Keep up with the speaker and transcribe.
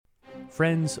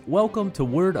Friends, welcome to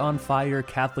Word on Fire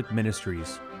Catholic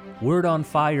Ministries. Word on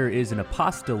Fire is an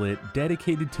apostolate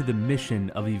dedicated to the mission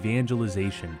of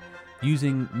evangelization,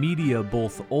 using media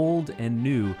both old and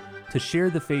new to share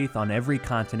the faith on every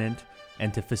continent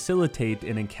and to facilitate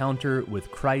an encounter with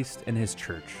Christ and His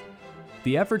Church.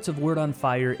 The efforts of Word on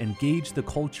Fire engage the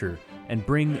culture and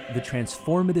bring the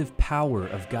transformative power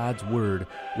of God's Word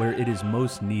where it is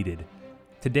most needed.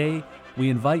 Today, we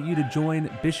invite you to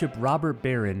join Bishop Robert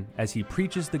Barron as he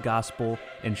preaches the gospel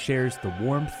and shares the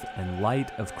warmth and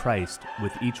light of Christ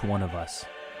with each one of us.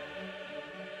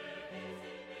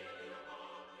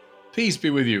 Peace be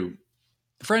with you.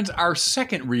 Friends, our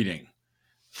second reading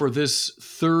for this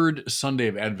third Sunday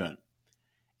of Advent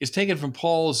is taken from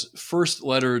Paul's first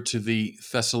letter to the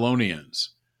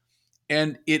Thessalonians,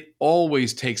 and it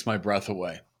always takes my breath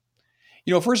away.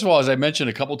 You know, first of all, as I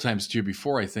mentioned a couple times to you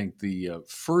before, I think the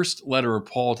first letter of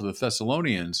Paul to the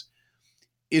Thessalonians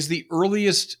is the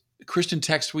earliest Christian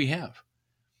text we have,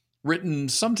 written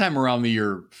sometime around the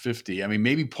year 50. I mean,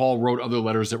 maybe Paul wrote other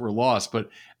letters that were lost, but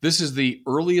this is the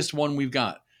earliest one we've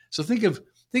got. So think of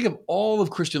all of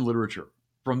Christian literature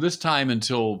from this time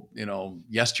until,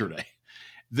 yesterday.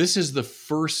 This is the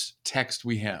first text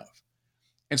we have.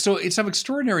 And so it's of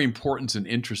extraordinary importance and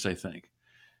interest, I think.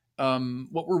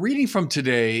 What we're reading from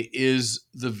today is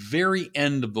the very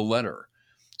end of the letter.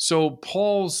 So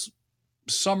Paul's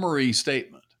summary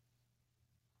statement.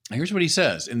 Here's what he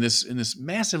says in this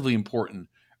massively important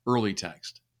early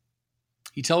text.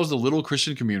 He tells the little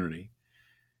Christian community,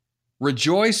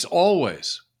 rejoice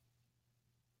always,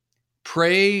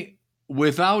 pray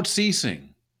without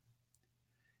ceasing,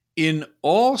 in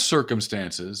all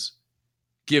circumstances,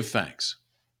 give thanks.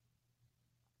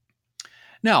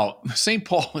 Now, St.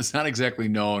 Paul is not exactly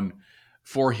known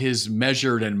for his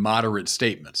measured and moderate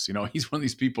statements. He's one of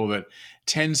these people that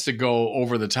tends to go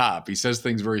over the top. He says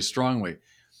things very strongly.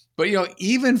 But,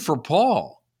 even for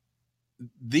Paul,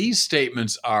 these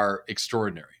statements are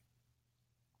extraordinary.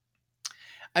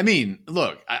 I mean,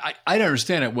 look, I'd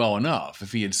understand it well enough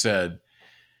if he had said,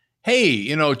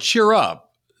 hey, cheer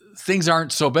up. Things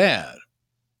aren't so bad.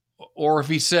 Or if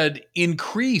he said,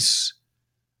 increase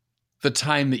the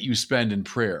time that you spend in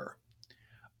prayer.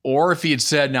 Or if he had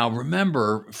said, now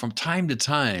remember, from time to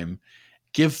time,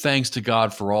 give thanks to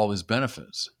God for all his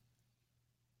benefits.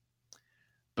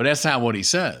 But that's not what he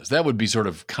says. That would be sort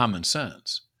of common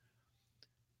sense.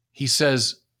 He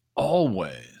says,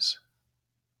 always,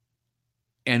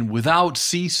 and without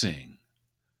ceasing,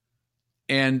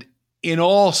 and in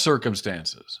all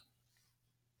circumstances.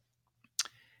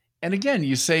 And again,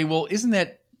 you say, well, isn't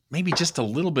that maybe just a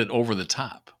little bit over the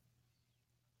top?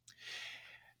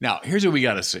 Now, here's what we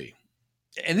got to see.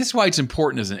 And this is why it's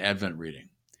important as an Advent reading.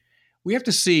 We have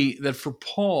to see that for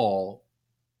Paul,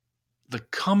 the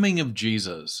coming of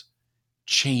Jesus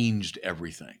changed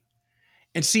everything.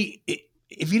 And see,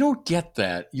 if you don't get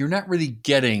that, you're not really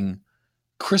getting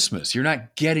Christmas. You're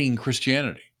not getting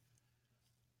Christianity.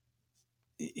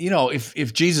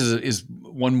 If Jesus is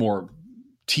one more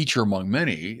teacher among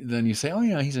many, then you say, oh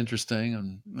yeah, he's interesting.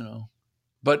 And,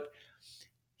 but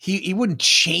He wouldn't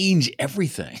change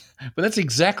everything. But that's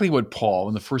exactly what Paul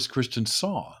and the first Christians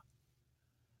saw.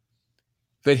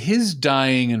 That his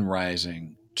dying and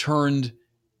rising turned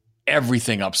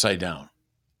everything upside down.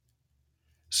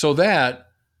 So that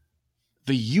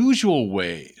the usual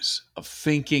ways of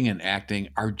thinking and acting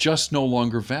are just no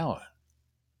longer valid.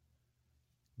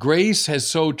 Grace has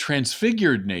so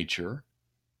transfigured nature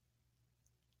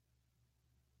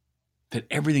that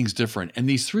everything's different. And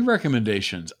these three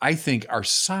recommendations, I think, are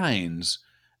signs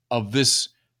of this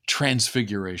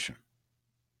transfiguration.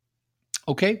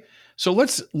 Okay, so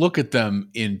let's look at them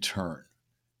in turn,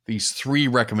 these three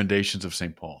recommendations of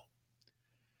St. Paul.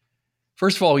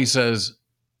 First of all, he says,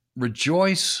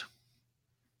 rejoice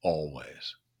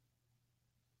always.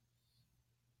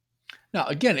 Now,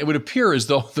 again, it would appear as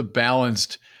though the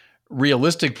balanced,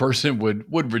 realistic person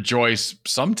would rejoice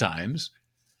sometimes.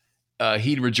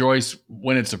 He'd rejoice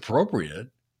when it's appropriate,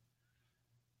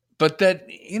 but that,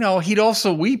 he'd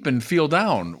also weep and feel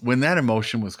down when that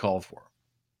emotion was called for.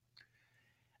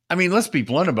 I mean, let's be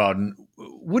blunt about it.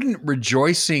 Wouldn't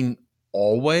rejoicing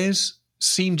always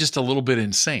seem just a little bit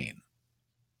insane?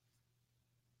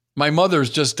 My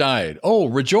mother's just died. Oh,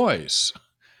 rejoice.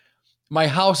 My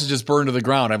house has just burned to the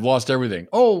ground. I've lost everything.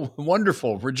 Oh,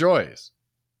 wonderful. Rejoice.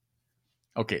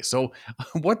 Okay, so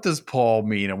what does Paul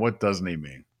mean and what doesn't he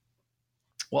mean?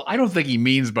 Well, I don't think he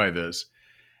means by this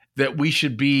that we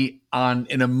should be on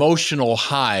an emotional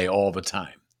high all the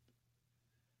time.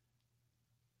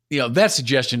 That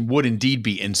suggestion would indeed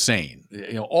be insane.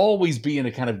 Always be in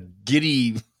a kind of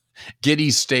giddy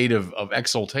state of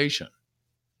exaltation.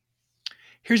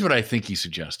 Here's what I think he's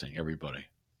suggesting, everybody.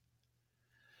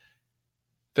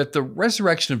 That the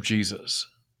resurrection of Jesus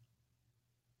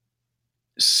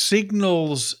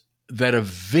signals that a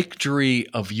victory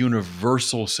of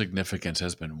universal significance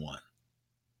has been won.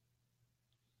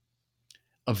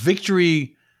 A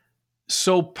victory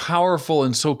so powerful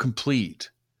and so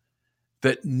complete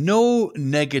that no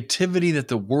negativity that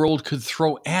the world could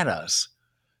throw at us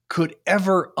could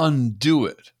ever undo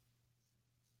it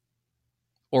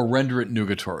or render it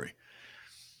nugatory.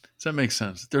 Does that make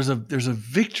sense? There's a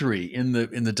victory in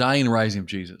the dying and rising of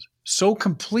Jesus, so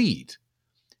complete,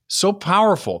 so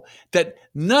powerful that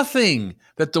nothing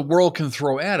that the world can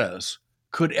throw at us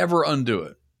could ever undo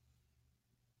it.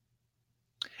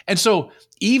 And so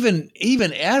even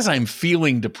as I'm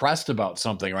feeling depressed about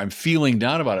something or I'm feeling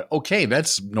down about it, okay,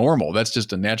 that's normal. That's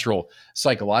just a natural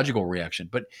psychological reaction.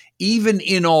 But even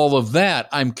in all of that,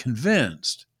 I'm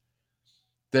convinced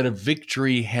that a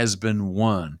victory has been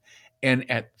won. And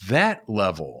at that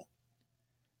level,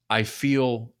 I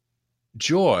feel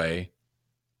joy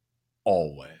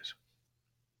always.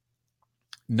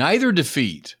 Neither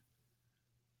defeat,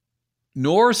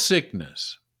 nor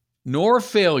sickness, nor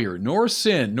failure, nor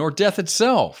sin, nor death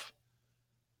itself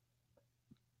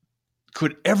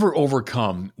could ever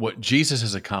overcome what Jesus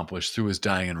has accomplished through his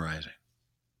dying and rising.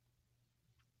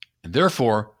 And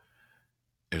therefore,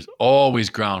 there's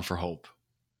always ground for hope.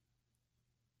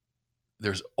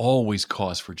 There's always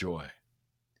cause for joy.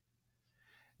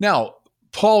 Now,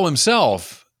 Paul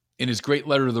himself, in his great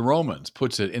letter to the Romans,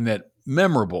 puts it in that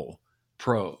memorable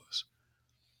prose.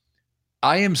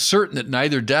 I am certain that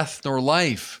neither death nor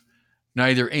life,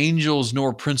 neither angels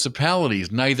nor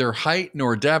principalities, neither height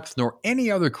nor depth nor any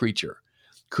other creature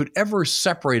could ever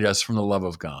separate us from the love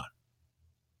of God.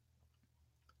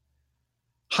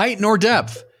 Height nor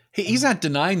depth. He's not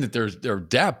denying that there are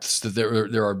depths, that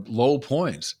there are low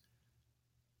points.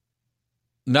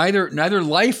 Neither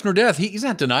life nor death. He's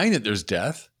not denying that there's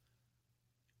death.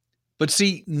 But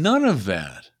see, none of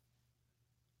that,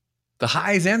 the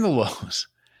highs and the lows,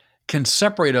 can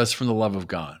separate us from the love of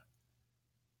God.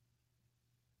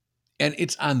 And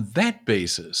it's on that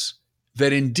basis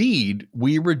that indeed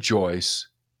we rejoice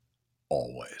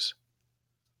always.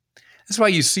 That's why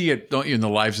you see it, don't you, in the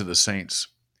lives of the saints,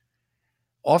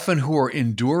 often who are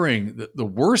enduring the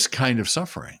worst kind of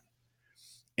suffering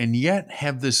and yet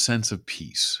have this sense of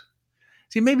peace.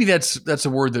 See, maybe that's a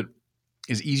word that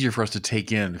is easier for us to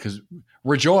take in, because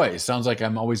rejoice sounds like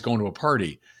I'm always going to a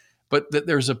party, but that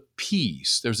there's a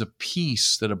peace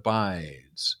that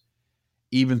abides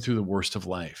even through the worst of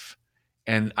life.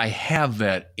 And I have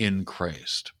that in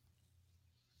Christ.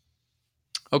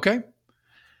 Okay?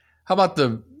 How about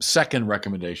the second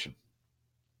recommendation?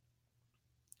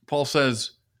 Paul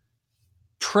says,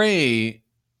 pray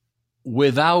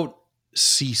without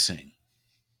ceasing.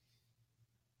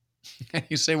 And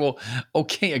you say, well,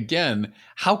 okay, again,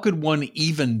 how could one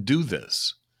even do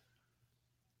this?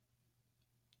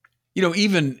 You know,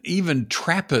 even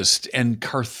Trappist and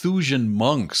Carthusian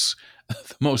monks,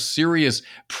 the most serious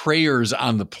prayers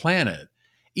on the planet,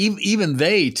 even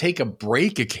they take a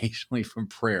break occasionally from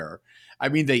prayer. I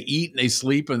mean, they eat and they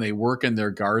sleep and they work in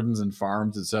their gardens and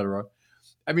farms, etc.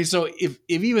 I mean, so if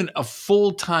even a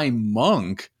full-time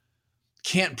monk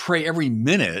can't pray every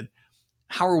minute,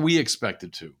 how are we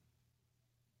expected to?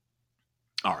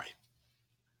 All right.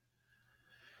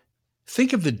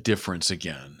 Think of the difference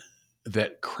again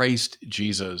that Christ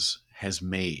Jesus has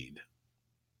made.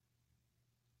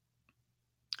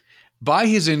 By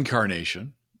his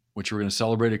incarnation, which we're going to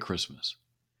celebrate at Christmas,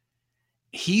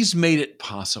 he's made it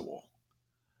possible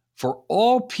for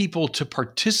all people to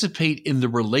participate in the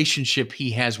relationship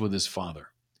he has with his Father.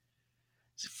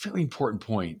 It's a very important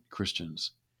point,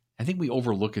 Christians. I think we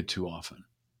overlook it too often.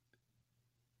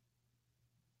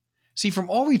 See, from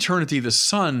all eternity, the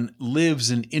Son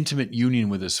lives in intimate union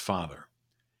with his Father.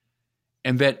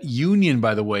 And that union,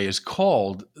 by the way, is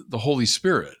called the Holy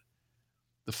Spirit.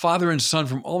 The Father and Son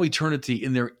from all eternity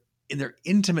in their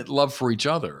intimate love for each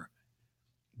other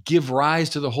give rise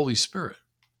to the Holy Spirit.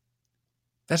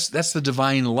 That's the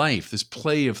divine life, this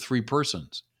play of three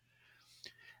persons.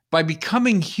 By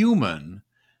becoming human,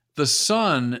 the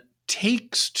Son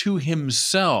takes to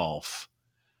himself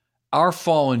our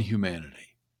fallen humanity.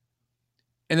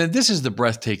 And then this is the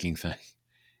breathtaking thing.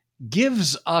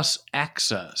 Gives us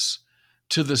access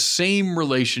to the same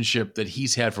relationship that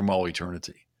he's had from all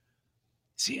eternity.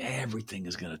 See, everything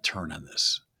is going to turn on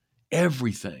this.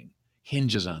 Everything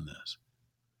hinges on this.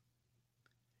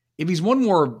 If he's one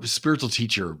more spiritual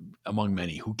teacher among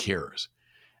many, who cares?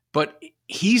 But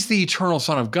he's the eternal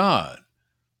Son of God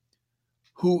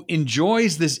who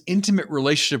enjoys this intimate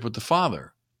relationship with the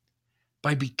Father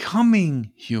by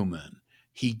becoming human,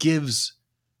 he gives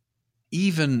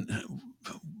even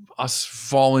us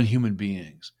fallen human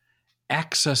beings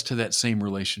access to that same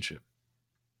relationship.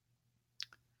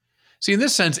 See, in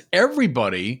this sense,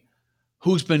 everybody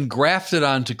who's been grafted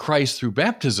onto Christ through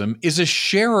baptism is a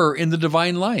sharer in the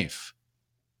divine life.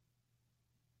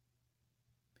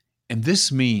 And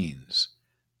this means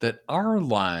that our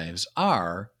lives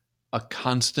are a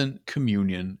constant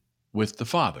communion with the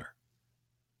Father,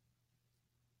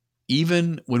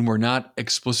 even when we're not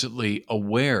explicitly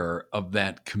aware of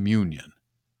that communion.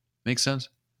 Make sense?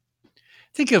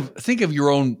 Think of your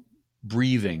own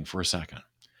breathing for a second.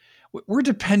 We're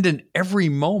dependent every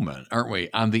moment, aren't we,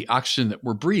 on the oxygen that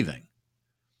we're breathing.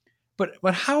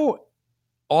 But how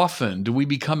often do we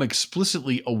become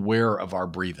explicitly aware of our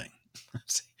breathing?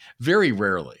 Very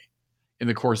rarely in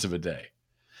the course of a day.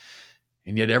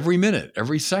 And yet every minute,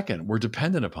 every second, we're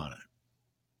dependent upon it.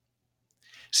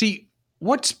 See,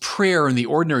 what's prayer in the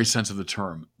ordinary sense of the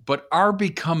term, but our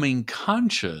becoming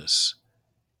conscious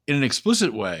in an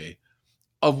explicit way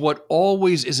of what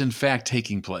always is in fact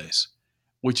taking place,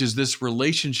 which is this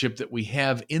relationship that we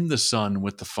have in the Son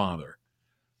with the Father.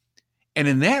 And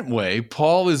in that way,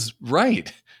 Paul is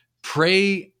right.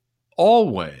 Pray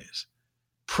always.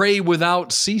 Pray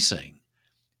without ceasing.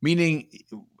 Meaning,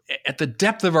 at the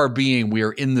depth of our being, we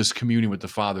are in this communion with the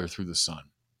Father through the Son.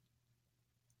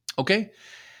 Okay?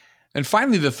 And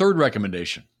finally, the third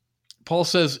recommendation. Paul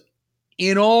says,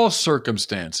 in all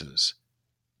circumstances,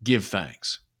 give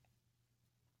thanks.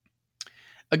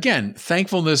 Again,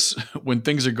 thankfulness when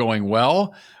things are going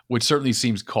well, which certainly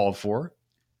seems called for.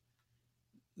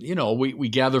 You know, we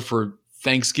gather for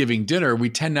Thanksgiving dinner. We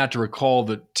tend not to recall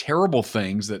the terrible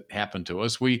things that happen to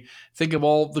us. We think of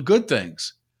all the good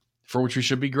things for which we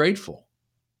should be grateful.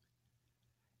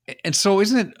 And so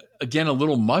isn't it, again, a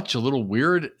little much, a little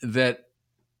weird that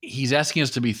he's asking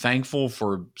us to be thankful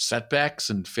for setbacks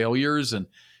and failures and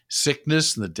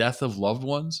sickness and the death of loved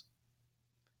ones?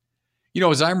 You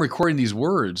know, as I'm recording these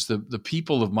words, the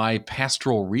people of my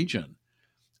pastoral region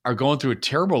are going through a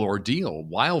terrible ordeal.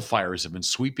 Wildfires have been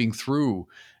sweeping through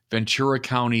Ventura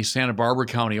County, Santa Barbara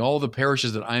County, all the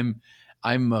parishes that I'm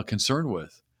concerned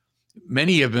with.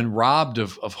 Many have been robbed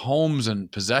of homes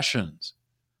and possessions.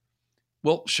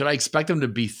 Well, should I expect them to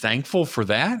be thankful for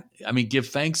that? I mean, give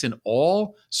thanks in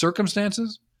all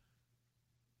circumstances?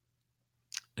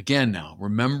 Again now,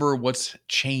 remember what's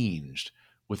changed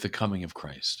with the coming of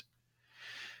Christ.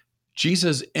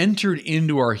 Jesus entered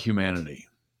into our humanity,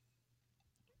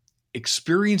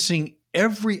 experiencing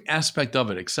every aspect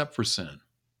of it except for sin.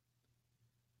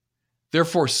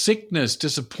 Therefore, sickness,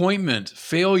 disappointment,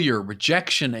 failure,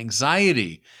 rejection,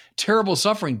 anxiety, terrible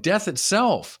suffering, death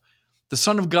itself, the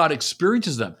Son of God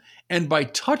experiences them. And by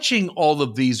touching all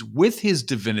of these with his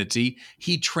divinity,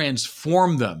 he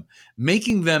transformed them,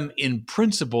 making them in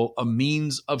principle a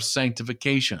means of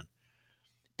sanctification.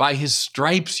 By his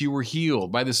stripes you were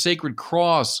healed. By the sacred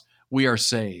cross we are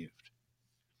saved.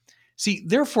 See,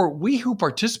 therefore, we who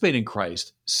participate in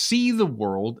Christ see the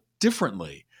world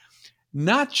differently,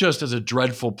 not just as a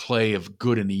dreadful play of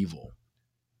good and evil,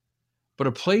 but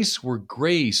a place where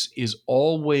grace is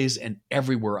always and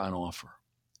everywhere on offer.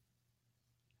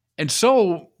 And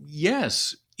so,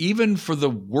 yes, even for the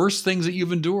worst things that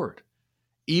you've endured,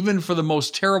 even for the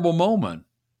most terrible moment,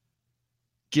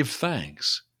 give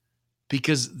thanks,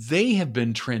 because they have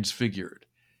been transfigured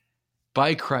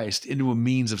by Christ into a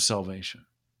means of salvation.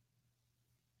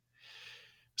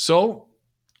 So,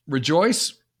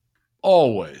 rejoice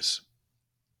always.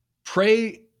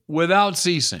 Pray without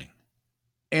ceasing.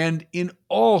 And in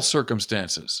all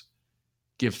circumstances,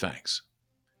 give thanks.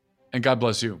 And God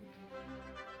bless you.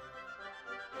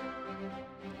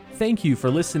 Thank you for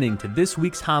listening to this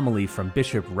week's homily from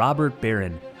Bishop Robert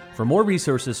Barron. For more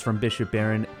resources from Bishop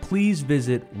Barron, please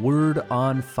visit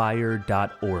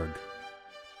wordonfire.org.